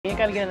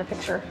gotta get in the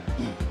picture.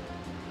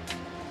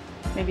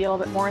 Maybe a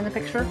little bit more in the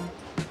picture.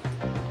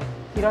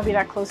 You don't be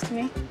that close to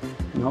me.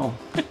 No.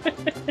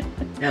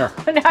 Yeah.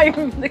 Now you're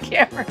moving the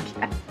camera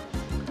again.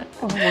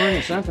 Oh, we're in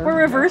the center.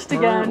 We're reversed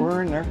again.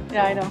 We're in there.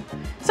 Yeah, I know.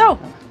 So,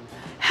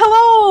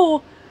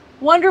 hello,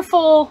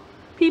 wonderful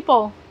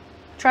people.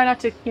 Try not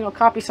to, you know,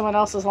 copy someone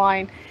else's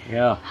line.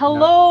 Yeah.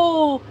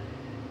 Hello.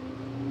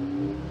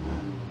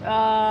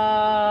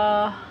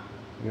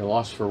 You're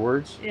lost for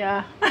words?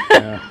 Yeah.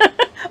 Yeah.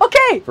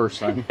 Okay. First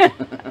time.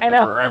 I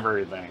know. For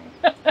everything.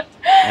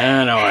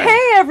 Anyway.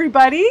 Hey,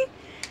 everybody.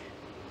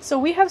 So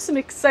we have some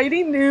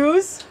exciting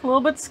news. A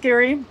little bit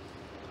scary.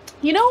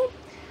 You know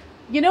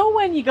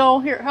when you go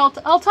here,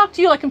 I'll talk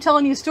to you like I'm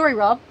telling you a story,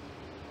 Rob,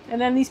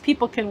 and then these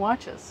people can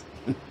watch us.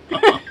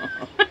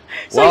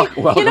 So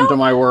welcome to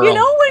my world. You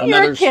know when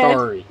Another you're a kid.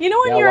 story. You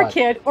know when you're a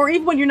kid, or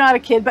even when you're not a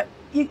kid, but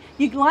you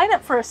line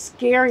up for a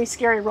scary,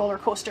 scary roller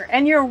coaster,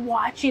 and you're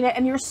watching it,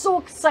 and you're so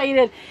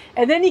excited,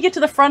 and then you get to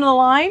the front of the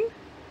line,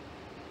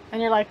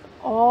 and you're like,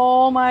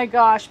 oh my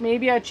gosh,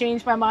 maybe I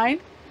changed my mind.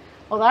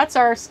 Well, that's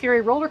our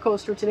scary roller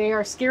coaster today,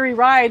 our scary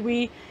ride.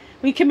 We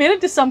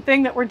committed to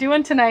something that we're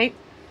doing tonight.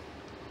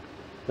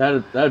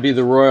 That'd be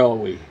the royal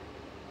we.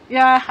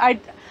 Yeah, I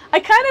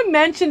kind of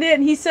mentioned it,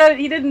 and he said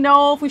he didn't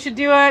know if we should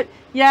do it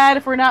yet,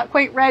 if we're not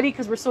quite ready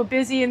because we're so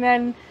busy. And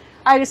then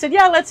I just said,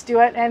 yeah, let's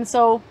do it. And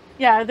so,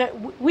 yeah,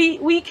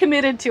 we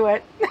committed to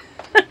it.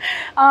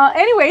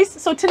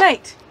 Anyways, so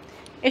tonight,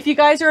 if you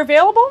guys are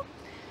available,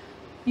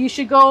 you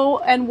should go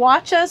and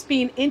watch us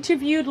being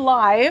interviewed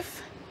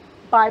live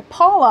by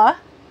Paula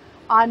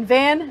on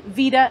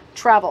VIDA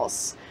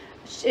Travels.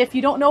 If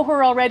you don't know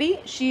her already,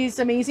 she's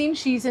amazing.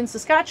 She's in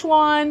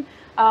Saskatchewan,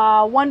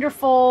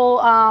 wonderful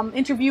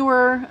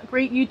interviewer,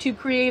 great YouTube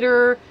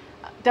creator,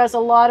 does a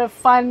lot of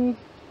fun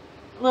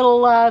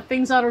little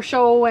things on her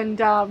show, and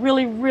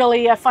really,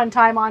 really a fun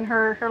time on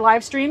her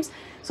live streams.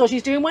 So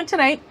she's doing one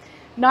tonight,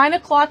 9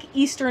 o'clock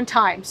Eastern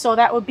time. So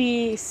that would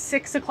be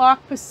 6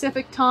 o'clock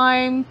Pacific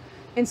time.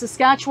 In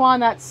Saskatchewan,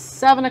 that's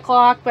 7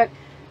 o'clock, but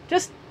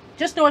just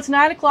know it's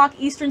 9 o'clock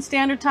Eastern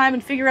Standard Time,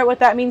 and figure out what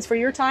that means for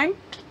your time.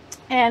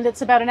 And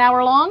it's about an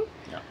hour long.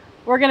 Yeah.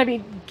 We're going to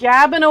be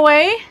gabbing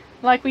away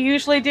like we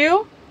usually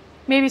do.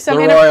 Maybe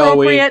some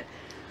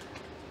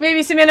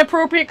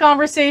inappropriate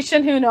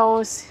conversation. Who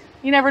knows?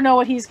 You never know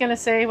what he's going to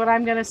say, what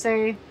I'm going to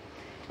say.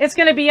 It's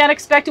going to be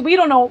unexpected. We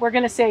don't know what we're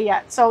going to say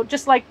yet. So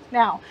just like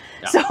now.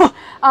 Yeah. So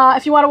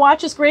if you want to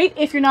watch us, great.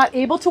 If you're not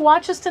able to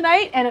watch us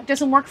tonight and it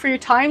doesn't work for your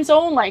time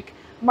zone, like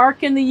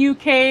Mark in the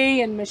UK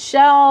and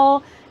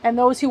Michelle and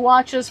those who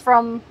watch us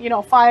from,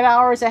 5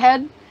 hours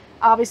ahead,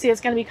 obviously it's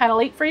going to be kind of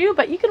late for you,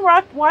 but you can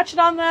watch it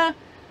on the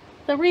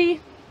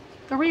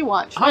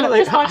rewatch.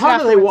 How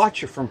do they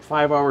watch you from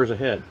 5 hours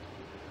ahead?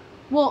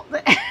 Well,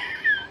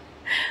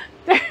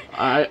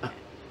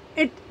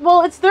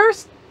 it's their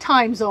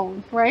time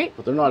zone, right?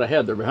 But they're not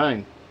ahead, they're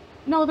behind.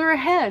 No, they're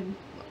ahead.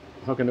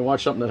 How can they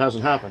watch something that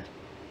hasn't happened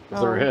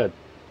if they're ahead?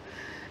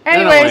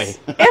 Anyways,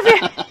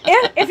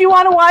 if you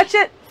want to watch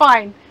it,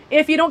 fine.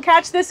 If you don't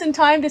catch this in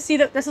time to see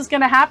that this is going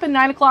to happen,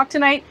 9 o'clock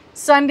tonight,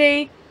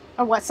 Sunday,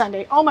 or what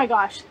Sunday? Oh my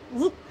gosh.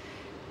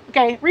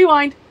 Okay,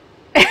 rewind.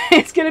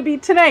 It's going to be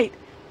tonight,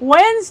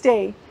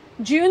 Wednesday,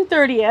 June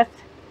 30th,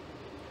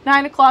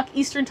 9 o'clock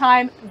Eastern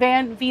time,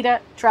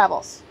 VIDA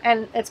Travels.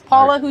 And it's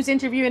Paula who's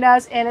interviewing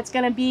us, and it's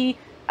going to be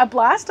a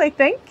blast, I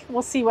think.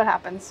 We'll see what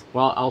happens.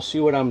 Well, I'll see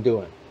what I'm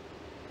doing.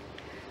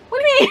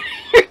 What do you mean?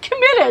 You're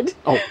committed.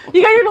 Oh.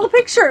 You got your little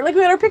picture. Like,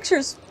 we got our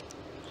pictures.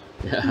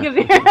 Yeah.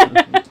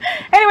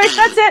 Anyways,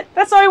 that's it.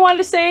 That's all I wanted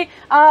to say.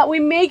 We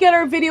may get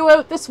our video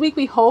out this week,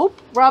 we hope.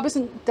 Rob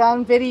isn't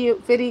done editing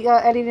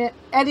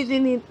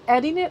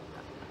it.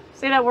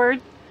 Say that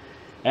word.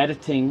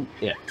 Editing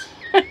it.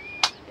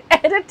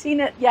 Editing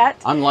it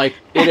yet. Unlike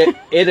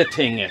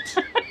editing it.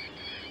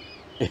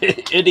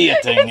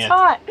 Idioting it's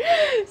hot.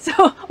 So,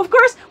 of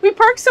course, we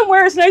park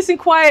somewhere, it's nice and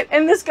quiet,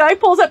 and this guy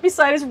pulls up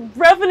beside us,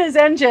 revving his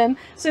engine.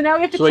 So now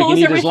we have to close everything. So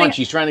he can eat his lunch.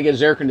 He's trying to get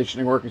his air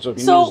conditioning working.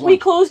 So we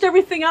closed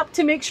everything up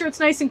to make sure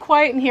it's nice and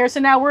quiet in here. So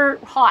now we're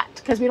hot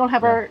because we don't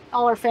have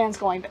all our fans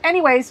going. But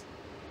anyways,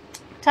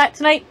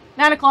 tonight,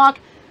 9 o'clock,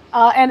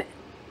 and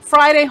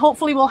Friday,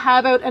 hopefully we'll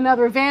have out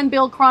another Van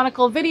Build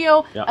Chronicle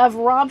video of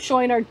Rob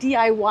showing our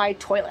DIY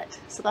toilet.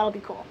 So that'll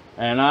be cool.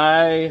 And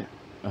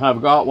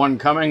I've got one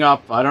coming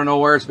up. I don't know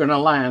where it's going to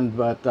land,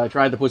 but I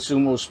tried to put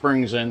Sumo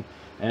Springs in,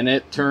 and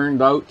it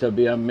turned out to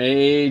be a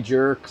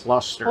major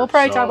cluster. We'll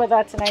probably talk about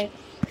that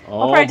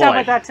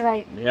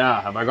tonight.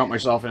 Yeah, have I got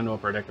myself into a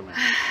predicament?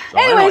 So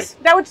anyways,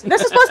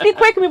 this is supposed to be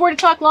quick, and we've already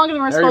talked longer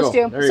than we're supposed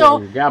to.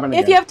 So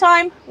if you have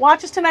time,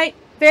 watch us tonight.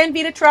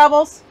 VIDA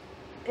Travels.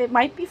 It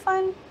might be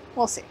fun.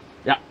 We'll see.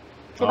 Yeah.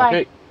 Okay.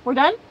 Bye. We're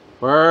done?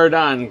 We're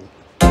done.